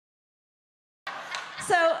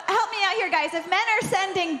So help me out here, guys. If men are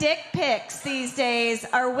sending dick pics these days,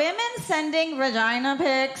 are women sending vagina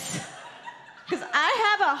pics? Because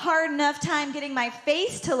I have a hard enough time getting my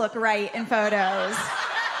face to look right in photos.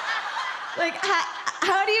 Like,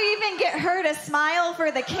 how do you even get her to smile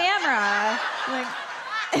for the camera? Like,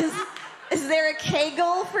 is there a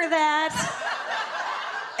kegel for that?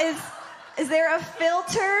 Is there a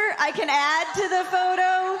filter I can add to the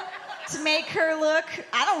photo to make her look,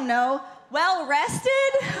 I don't know, well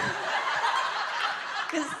rested?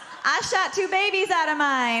 Because I shot 2 babies out of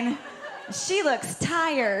mine. She looks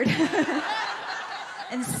tired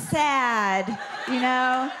and sad, you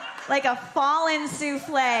know, like a fallen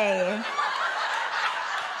souffle.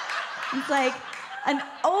 It's like an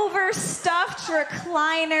overstuffed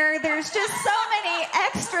recliner. There's just so many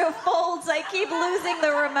extra folds. I keep losing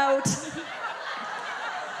the remote.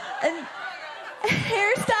 And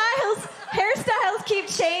hairstyles keep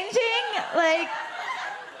changing. Like,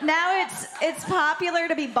 now it's popular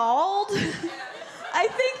to be bald. I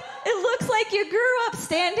think it looks like you grew up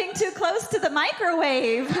standing too close to the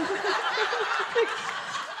microwave.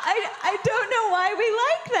 I don't know why we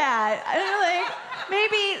like that.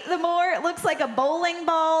 Maybe the more it looks like a bowling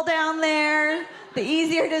ball down there, the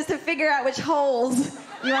easier it is to figure out which holes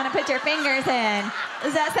you want to put your fingers in.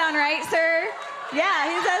 Does that sound right, sir? Yeah,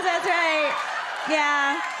 he says that's right.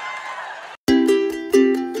 Yeah.